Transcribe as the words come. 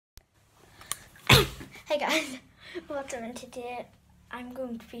Hey guys, what's on today? I'm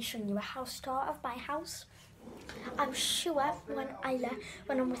going to be showing you a house tour of my house. I'm sure when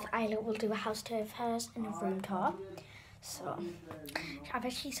I'm with Isla, we'll do a house tour of hers and a room tour. So, I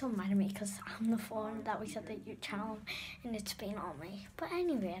bet she's so mad at me because I'm the phone that we set the YouTube channel and it's been on me. But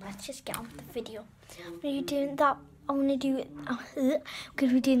anyway, let's just get on with the video. When you're doing that, I want to do it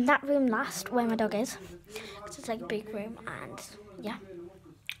because we're doing that room last where my dog is. So it's like a big room and yeah.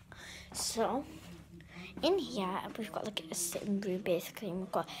 So, in here, we've got like a sitting room basically, and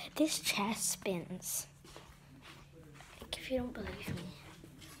we've got this chair spins. Like, if you don't believe me.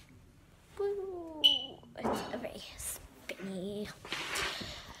 Woo! It's a very spinny.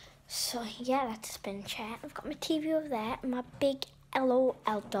 So, yeah, that's a spin chair. I've got my TV over there and my big LOL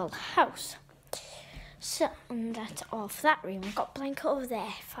doll house. So, and that's all for that room. I've got a blanket over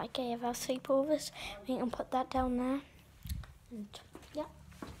there. If I gave our sleepovers, we can put that down there. And, yeah.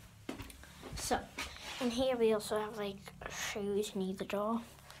 So, in here we also have like shoes near the door.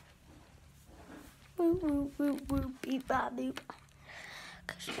 Woo woo woo woo beep ba boop.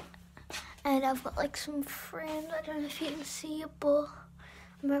 And I've got like some frames. I don't know if you can see it, but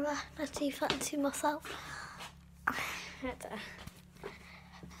remember, let's see if I can see myself. Let's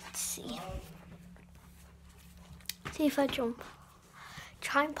see. See if I jump.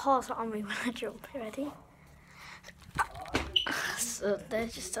 Try and pause it on me when I jump. You ready? So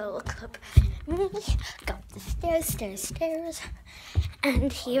there's just a little clip. Got the stairs.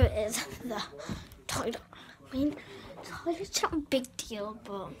 And here is the toilet. I mean, toilet's not a big deal,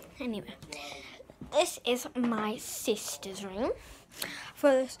 but anyway. This is my sister's room.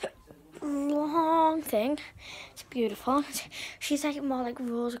 For this long thing. It's beautiful. She's like more like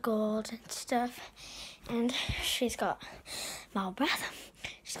rose gold and stuff. And she's got my breath.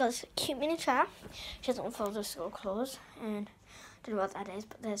 She's got this cute mini chair. She doesn't fold her school clothes. And I don't know what that is,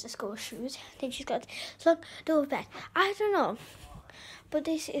 but there's the school shoes. Then she's got some double bed. I don't know, but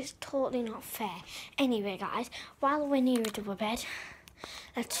this is totally not fair. Anyway, guys, while we're near a double bed,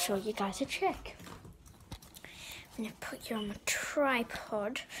 let's show you guys a trick. I'm gonna put you on a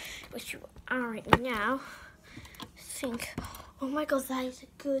tripod, which you are right now. Think, oh my god, that is a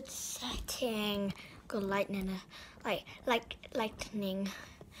good setting. Good lightning, lightning,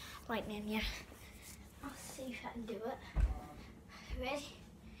 yeah. I'll see if I can do it. Ready?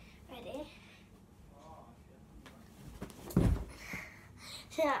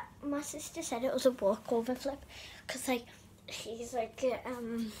 So yeah, my sister said it was a walkover flip because like she's like a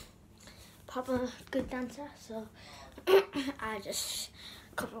proper good dancer, so I just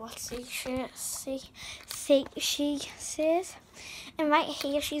cover what she says. And right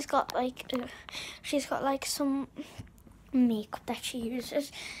here she's got like some makeup that she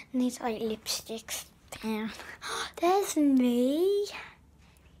uses, and these like lipsticks. Down. There's me.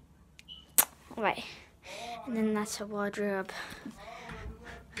 Right. And then that's a wardrobe.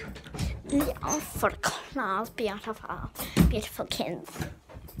 Yeah, for the class, beautiful kids.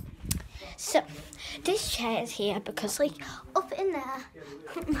 So, this chair is here because like up in there,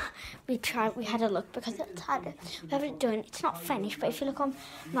 we had a look because it's hard. We haven't done, it's not finished, but if you look on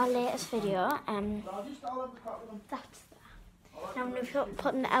my latest video, that's now I'm going to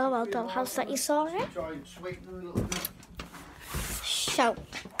put in the LOL doll house that you saw in. So.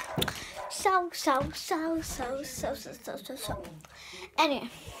 Anyway,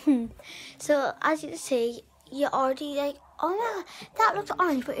 so as you can see, you're already like, oh my god, that looks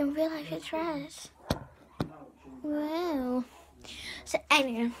orange, but in real life it's red. Wow. So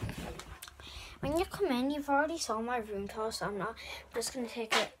anyway, when you come in, you've already saw my room tour, so I'm just going to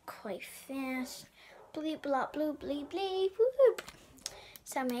take it quite fast. Bleep, blah, bloop, bleep, bleep, whoop.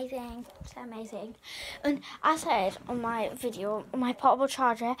 So amazing. And I said on my video, my portable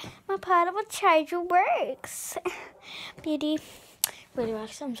charger works. Beauty. Really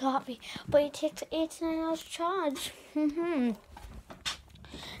works, I'm so happy. But it takes 8 to 9 hours to charge.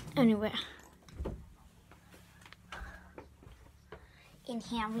 Anyway. In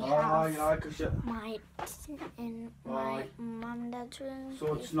here we have my mum and dad's room.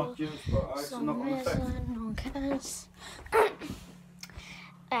 So it's not used, but it's not on the text. No cares.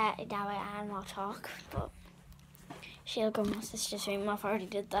 Now I am more talk, but she'll go in my sister's room. I've already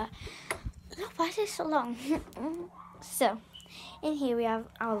did that. Look, why is this so long? So, in here we have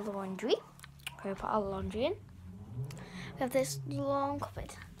our laundry. We put our laundry in. We have this long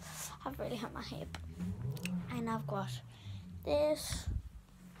cupboard. I've really hurt my hip. And I've got this.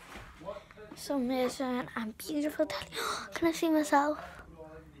 So amazing and beautiful telly. Can I see myself?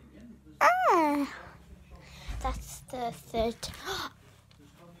 That's the third.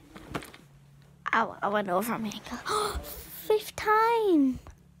 I went over my ankle. 5th time.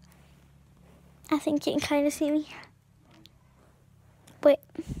 I think you can kind of see me. Wait.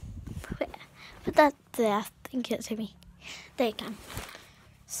 Put that there. I think you can see me. There you can.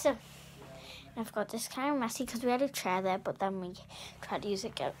 So, I've got this kind of messy because we had a chair there, but then we tried to use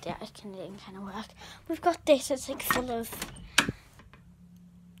it out there. It didn't kind of work. We've got this. It's like full of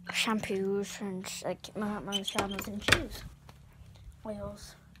shampoos and like my mum's pajamas and shoes.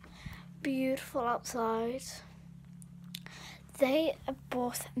 Oils. Beautiful outside. They are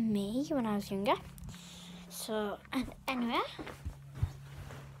both me when I was younger. So, and anyway,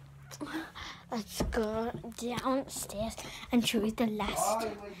 let's go downstairs and show you the last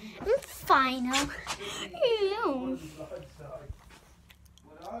and final room.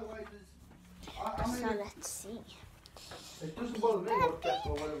 So let's see. It doesn't bother me what Pepper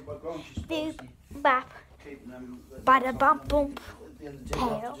or whatever, but go on, she's supposed to Bap, keep them. bada bump bump, At the end of the day, you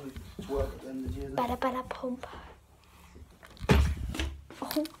have to do work at the end of the day. bada bada pump.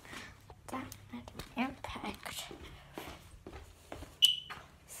 Oh, that impact.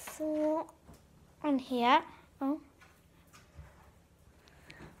 So, on here,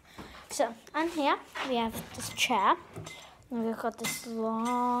 so on here we have this chair. And we've got this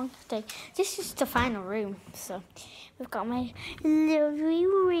long thing. This is the final room. So we've got my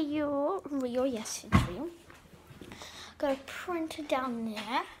Rio, yes, it's real. Got a printer down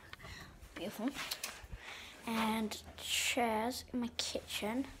there. Beautiful. And chairs in my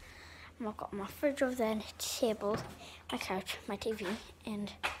kitchen. And I've got my fridge over there and a table, my couch, my TV,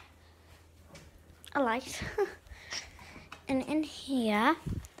 and a light. And in here,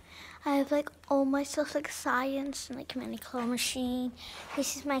 I have like all my stuff like science and like mini claw machine.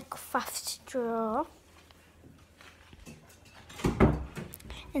 This is my craft drawer.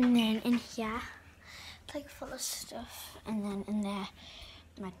 And then in here, it's like full of stuff. And then in there,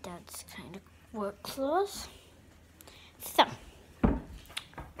 my dad's kind of work clothes. So,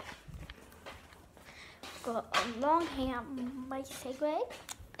 got a long hair, my Segway.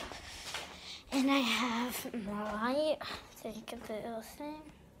 And I have my, think of the other thing.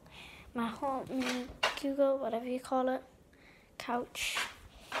 My home, Google, whatever you call it, couch.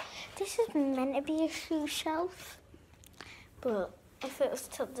 This is meant to be a shoe shelf, but if it was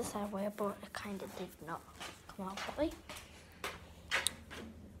tilted this way, but it kind of did not come out properly.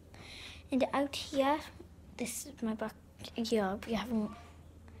 And out here, this is my backyard. We haven't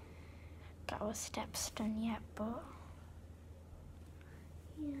got our steps done yet, but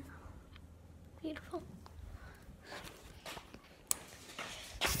yeah, beautiful.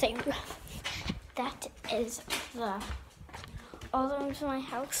 So that is all the rooms in my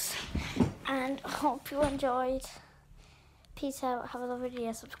house, and hope you enjoyed. Peace out, have a lovely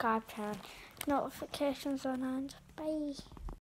day, subscribe, turn notifications on, and bye.